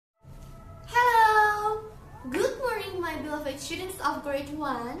beloved students of grade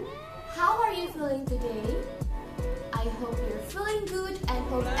 1. How are you feeling today? I hope you're feeling good and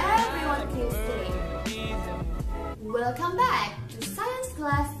hope everyone keeps safe. Welcome back to science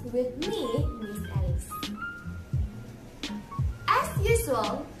class with me, Miss Elise. As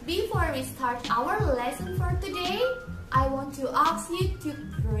usual, before we start our lesson for today, I want to ask you to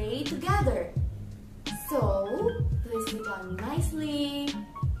pray together. So, please sit down nicely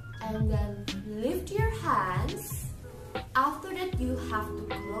and then lift your hands. After that, you have to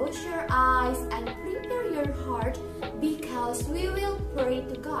close your eyes and prepare your heart because we will pray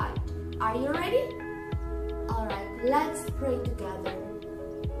to God. Are you ready? Alright, let's pray together.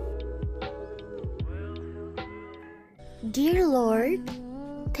 Dear Lord,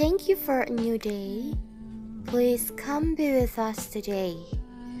 thank you for a new day. Please come be with us today.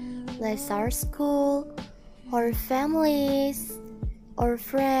 Bless our school, our families, our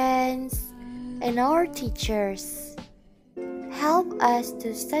friends, and our teachers. Help us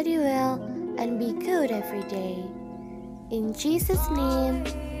to study well and be good every day. In Jesus' name,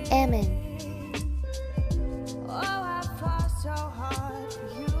 Amen.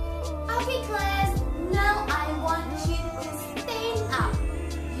 Okay class, now I want you to stand up.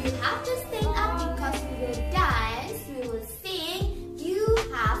 You have to stand up because we will dance, we will sing. You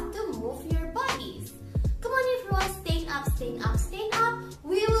have to move your bodies. Come on everyone, stand up, stand up, stand up.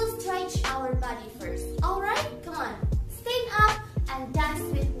 We will stretch our body first. Alright, come on. Stand up and dance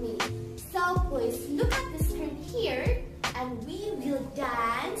with me. So please look at the screen here and we will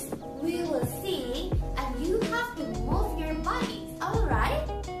dance, we will sing, and you have to move your bodies. Alright?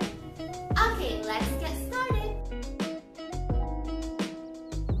 Okay, let's get started.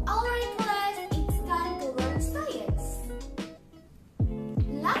 Alright class, it's time to learn science.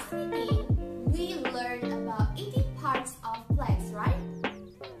 Last meeting, we learned about 80 parts of plants, right?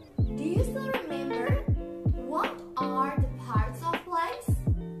 Do you still remember? What are the parts of plants?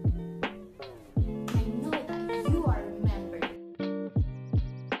 I know that you are remembering.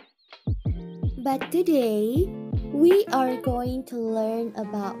 But today, we are going to learn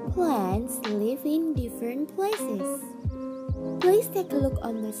about plants live in different places. Please take a look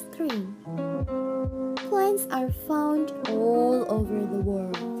on the screen. Plants are found all over the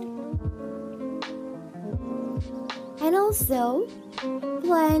world. And also,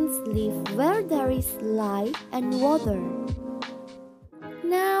 plants live where there is light and water.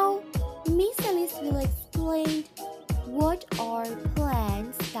 Now, Miss Elise will explain what are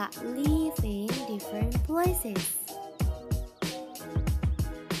plants that live in different places.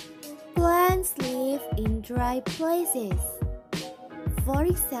 Plants live in dry places. For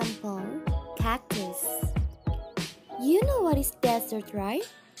example, cactus. You know what is desert, right?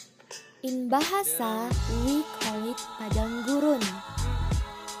 In Bahasa, we call it padang gurun.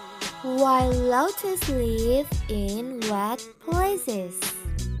 While lotus live in wet places,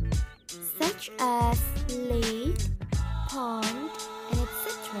 such as lake, pond, and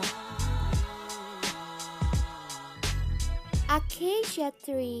etc. Acacia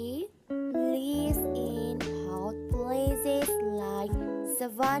tree lives in hot places like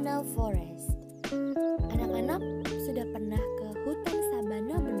savanna forest. Anak-anak sudah pernah ke hutan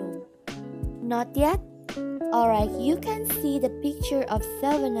sabana belum? Not yet? Alright, you can see the picture of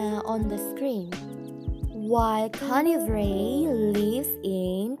savanna on the screen. While coniferae lives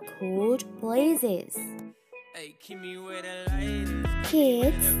in cold places.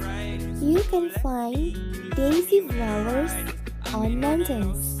 Kids, you can find daisy flowers on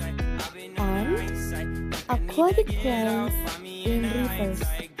mountains and aquatic plants in rivers.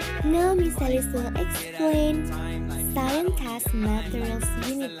 Now Miss Elise will explain Science Cast Materials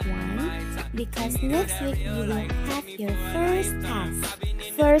Unit 1 because next week you will have your first task.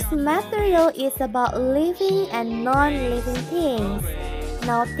 First material is about living and non-living things.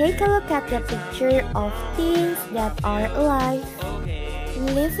 Now take a look at the picture of things that are alive.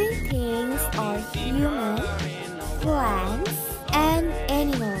 Living things are human, plants, and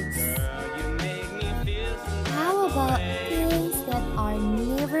animals. How about things that are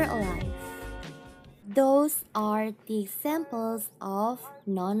never alive? Those are the examples of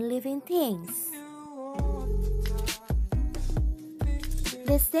non-living things.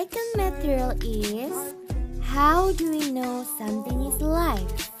 The second material is, how do we know something is alive?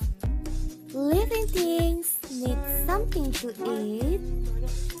 Living things need something to eat.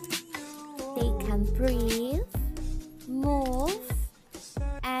 They can breathe, move,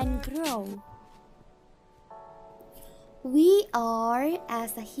 and grow. We are,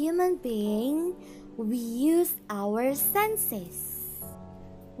 as a human being, we use our senses.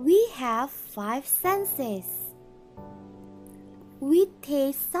 We have 5 senses. We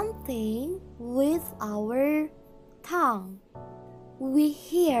taste something with our tongue.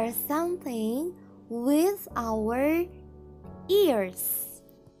 something with our ears.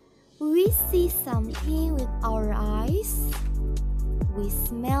 We see something with our eyes. We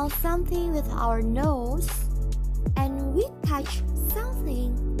smell something with our nose. And we touch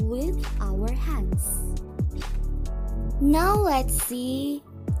something with our hands. Now let's see.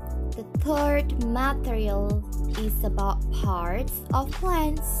 The third material is about parts of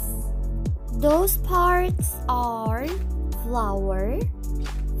plants. Those parts are flower,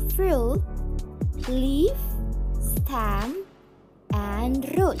 fruit, leaf, stem, and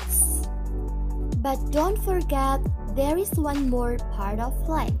roots. But don't forget, there is one more part of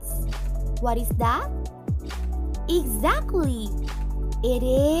plants. What is that? Exactly! It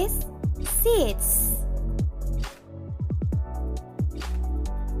is seeds.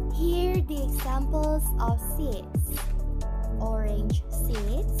 Here are the examples of seeds. Orange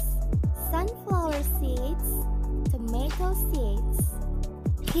seeds, sunflower seeds, tomato seeds.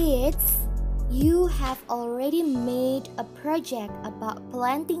 Kids, you have already made a project about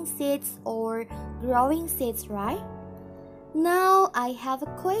planting seeds or growing seeds, right? Now I have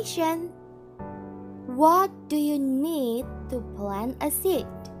a question. What do you need to plant a seed?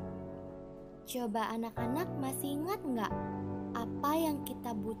 Coba anak-anak masih ingat nggak apa yang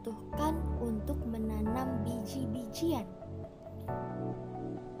kita butuhkan untuk menanam biji-bijian?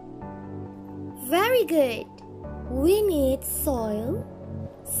 Very good. We need soil,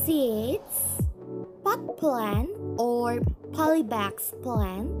 seeds, pot plant or polybags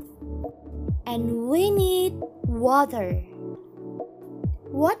plant, and we need water.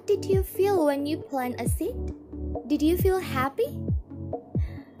 What did you feel when you plant a seed? Did you feel happy?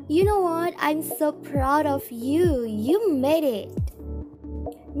 You know what? I'm so proud of you. You made it.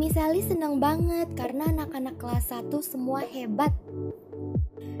 Miss Elise senang banget karena anak-anak kelas 1 semua hebat.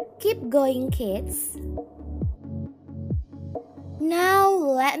 Keep going, kids. Now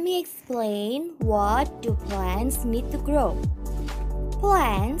let me explain what do plants need to grow.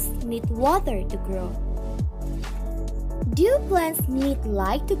 Plants need water to grow. Do plants need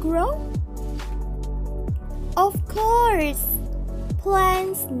light to grow? Of course,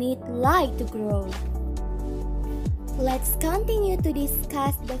 plants need light to grow. Let's continue to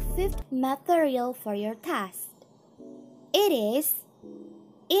discuss the fifth material for your task. It is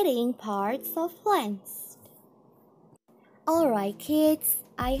eating parts of plants. Alright kids,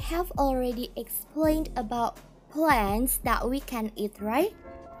 I have already explained about plants that we can eat, right?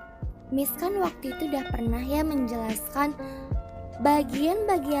 Miss kan waktu itu udah pernah ya menjelaskan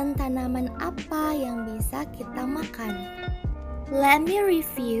bagian-bagian tanaman apa yang bisa kita makan. Let me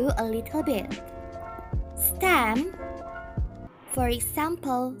review a little bit. Stem, for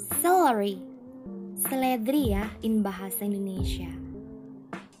example, celery. Seledri ya in bahasa Indonesia.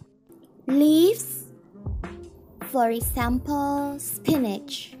 Leaves, for example,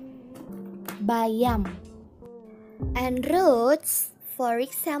 spinach. Bayam. And roots, for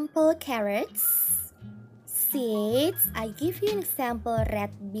example, carrots. Seeds, I give you an example,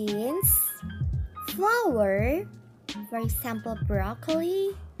 red beans. Flower, for example,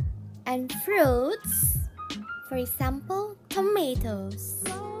 broccoli. And fruits, for example, tomatoes.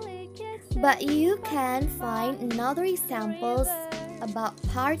 But you can find another examples about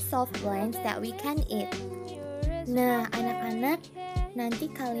parts of plants that we can eat. Nah, anak-anak, nanti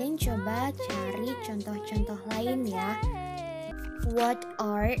kalian coba cari contoh-contoh lain ya. What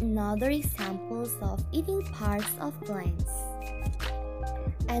are another examples of eating parts of plants?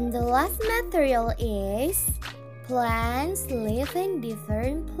 And the last material is plants live in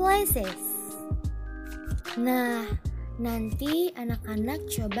different places. Nah, nanti anak-anak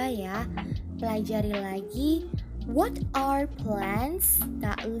coba ya pelajari lagi what are plants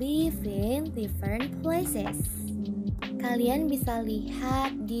that live in different places. Kalian bisa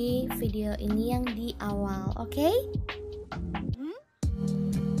lihat di video ini yang di awal, oke?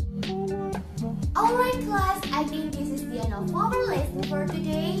 Alright class, I think this is the end of our lesson for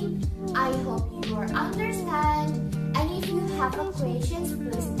today. I hope you will understand. And if you have a questions,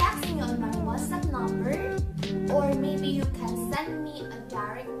 please text me on my WhatsApp number. Or maybe you can send me a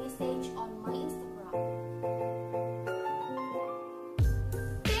direct message